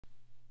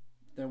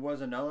There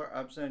was another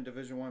upset in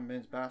Division I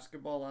men's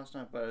basketball last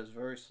night, but it was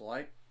very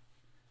slight.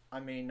 I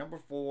mean, number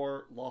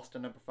 4 lost to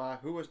number 5.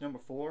 Who was number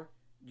 4?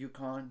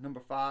 UConn. Number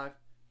 5,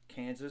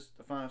 Kansas.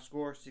 The final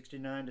score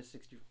 69 to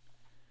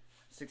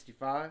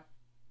 65.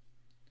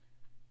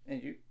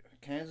 And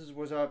Kansas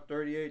was up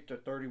 38 to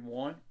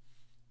 31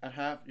 at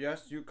half.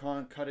 Yes,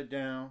 UConn cut it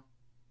down,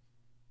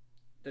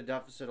 the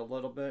deficit a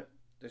little bit.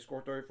 They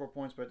scored 34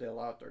 points, but they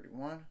allowed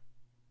 31.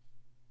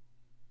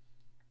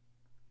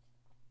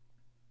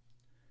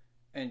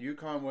 And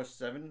UConn was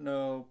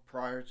 7-0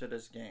 prior to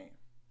this game.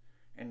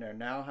 And they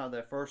now have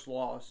their first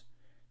loss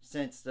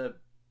since the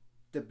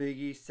Big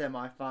East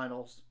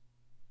semifinals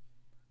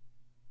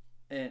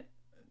in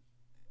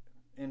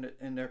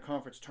their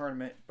conference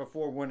tournament,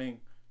 before winning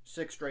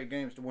 6 straight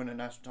games to win a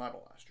national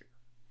title last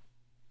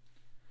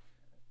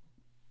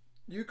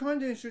year.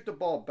 UConn didn't shoot the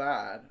ball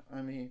bad.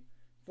 I mean,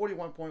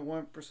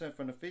 41.1%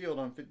 from the field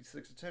on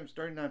 56 attempts,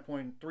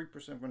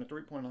 39.3% from the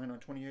three-point line on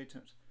 28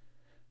 attempts.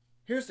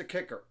 Here's the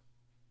kicker.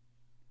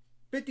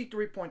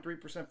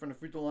 53.3% from the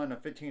free throw line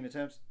on 15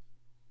 attempts.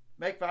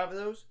 Make 5 of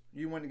those,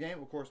 you win the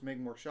game. Of course, make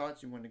more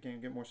shots, you win the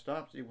game. Get more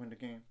stops, you win the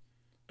game.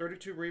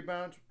 32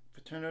 rebounds,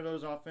 for 10 of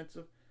those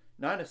offensive.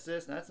 9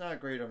 assists, that's not a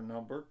great of a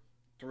number.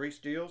 3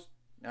 steals,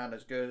 not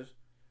as good.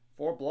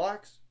 4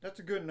 blocks, that's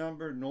a good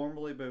number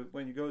normally, but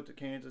when you go to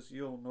Kansas,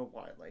 you'll know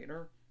why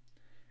later.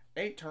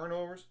 8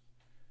 turnovers,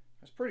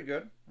 that's pretty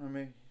good. I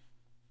mean,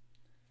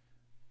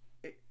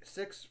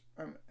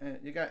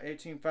 you got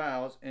 18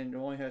 fouls, and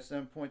you only had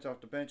 7 points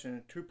off the bench,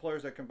 and 2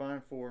 players that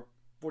combined for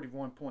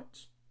 41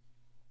 points.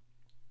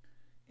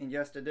 And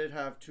yes, they did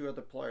have 2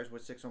 other players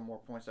with 6 or more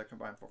points that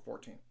combined for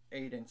 14,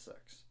 8 and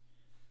 6.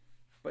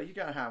 But you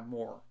gotta have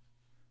more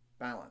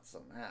balance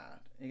than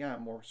that. You gotta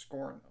have more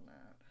scoring than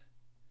that.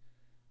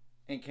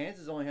 And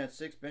Kansas only had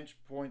 6 bench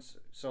points,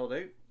 so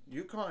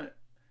UConn's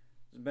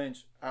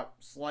bench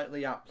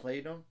slightly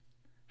outplayed them.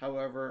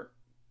 However,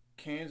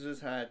 Kansas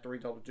had 3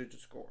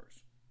 double-digit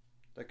scores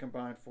that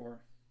combined for,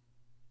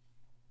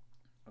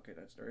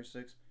 that's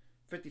 36,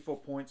 54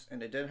 points,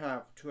 and they did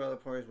have 2 other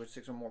players with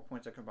 6 or more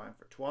points that combined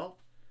for 12,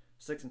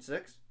 6 and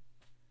 6.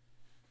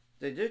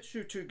 They did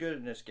shoot too good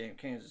in this game,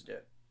 Kansas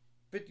did.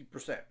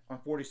 50% on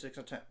 46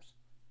 attempts.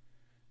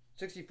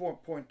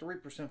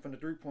 64.3% from the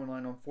three-point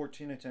line on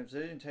 14 attempts.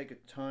 They didn't take a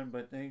ton,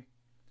 but they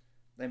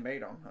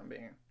made them. I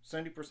mean,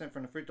 70%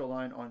 from the free throw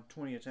line on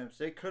 20 attempts.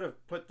 They could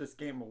have put this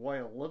game away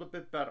a little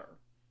bit better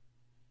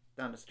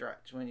down the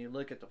stretch when you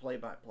look at the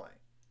play-by-play.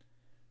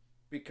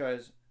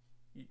 Because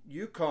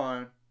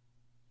UConn,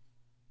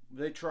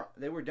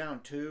 they were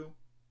down 2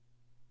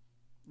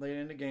 late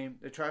in the game.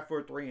 They tried for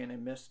a 3 and they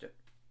missed it.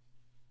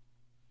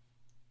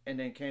 And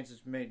then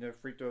Kansas made their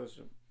free throws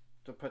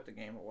to put the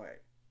game away.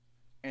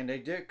 And they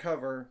did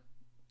cover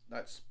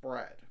that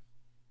spread,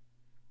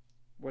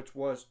 which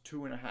was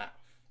 2.5,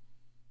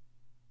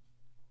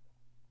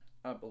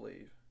 I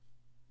believe.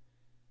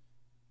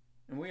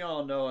 And we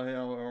all know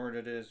how hard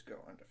it is to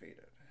go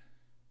undefeated.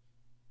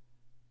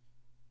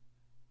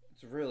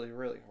 It's really,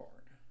 really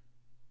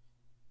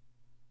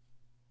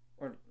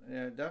hard.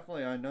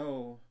 Definitely, I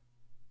know.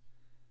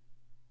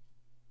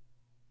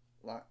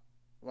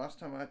 Last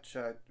time I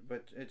checked,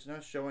 but it's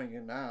not showing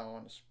it now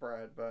on the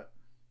spread, but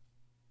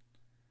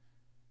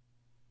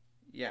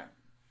yeah.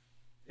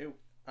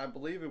 I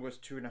believe it was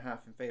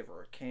 2.5 in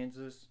favor of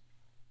Kansas.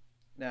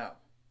 Now,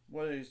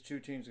 what are these 2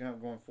 teams going to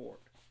have going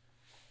forward?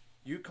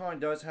 UConn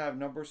does have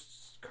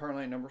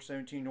currently number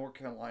 17 North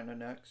Carolina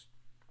next,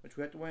 which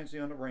we have to wait and see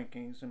on the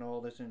rankings and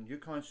all this. And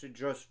UConn should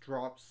just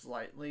drop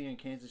slightly, and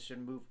Kansas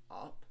should move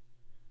up.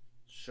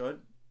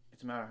 Should.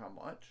 It's a matter of how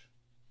much.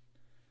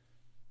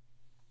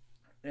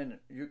 And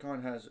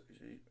UConn has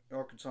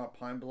Arkansas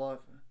Pine Bluff.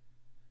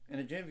 And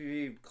the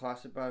JMVV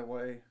Classic, by the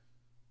way,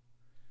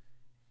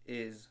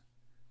 is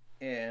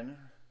in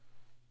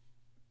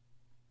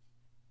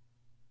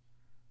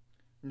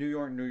New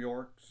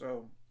York.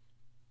 So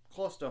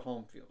close to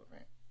home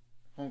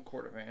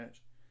court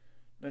advantage.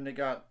 Then they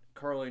got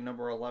currently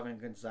number 11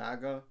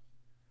 Gonzaga.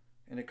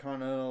 And the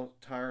Continental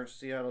Tire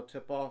Seattle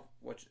tip-off,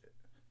 which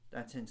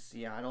that's in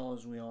Seattle,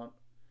 as we all,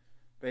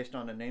 based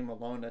on the name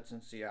alone, that's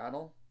in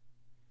Seattle.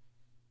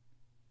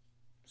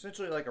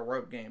 Essentially like a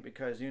road game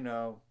because,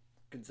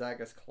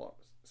 Gonzaga's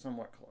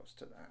somewhat close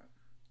to that.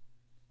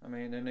 I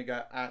mean, then they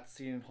got at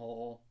Seton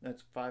Hall,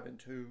 that's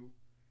 5-2.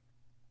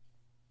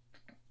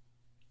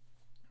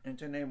 And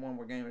to name one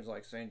more game is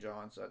like St.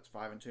 John's, that's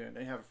 5-2, and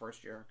they have a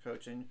first-year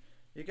coach. And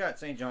you got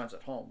St. John's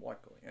at home,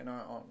 luckily, and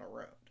not on the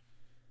road.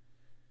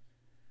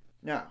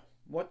 Now,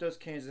 what does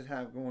Kansas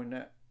have going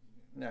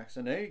next?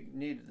 And they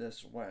needed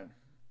this win.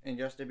 And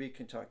yes, they beat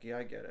Kentucky,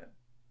 I get it.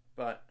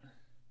 But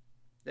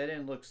they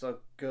didn't look so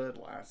good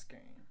last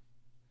game.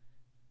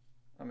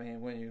 I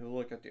mean, when you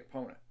look at the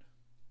opponent.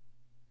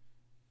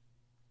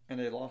 And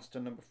they lost to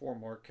number 4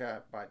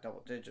 Marquette by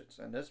double digits.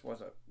 And this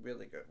was a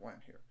really good win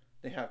here.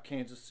 They have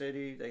Kansas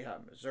City. They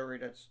have Missouri,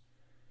 that's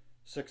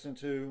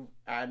 6-2.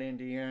 At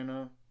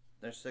Indiana,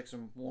 they're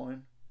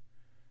 6-1.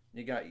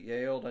 You got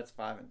Yale, that's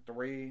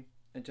 5-3.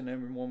 And to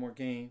name one more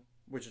game,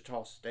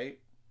 Wichita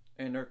State.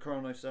 and they're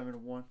currently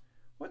 7-1. We'll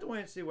have to wait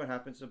and see what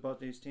happens to both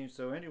these teams.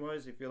 So,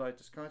 anyways, if you like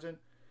this content,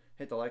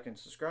 hit the like and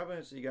subscribe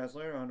button. See you guys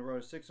later on the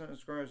road to 600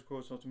 subscribers. Of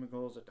course, ultimate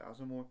goal is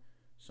 1,000 more.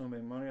 So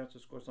make money off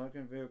this. Of course,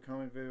 liking video,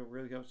 comment video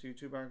really helps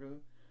YouTube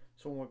algorithm.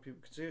 So more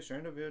people can see it.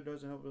 Sharing the video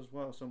doesn't help as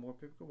well. So more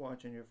people can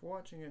watch. And if you're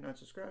watching and not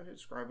subscribed, hit the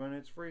subscribe button.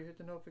 It's free. Hit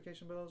the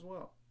notification bell as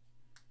well.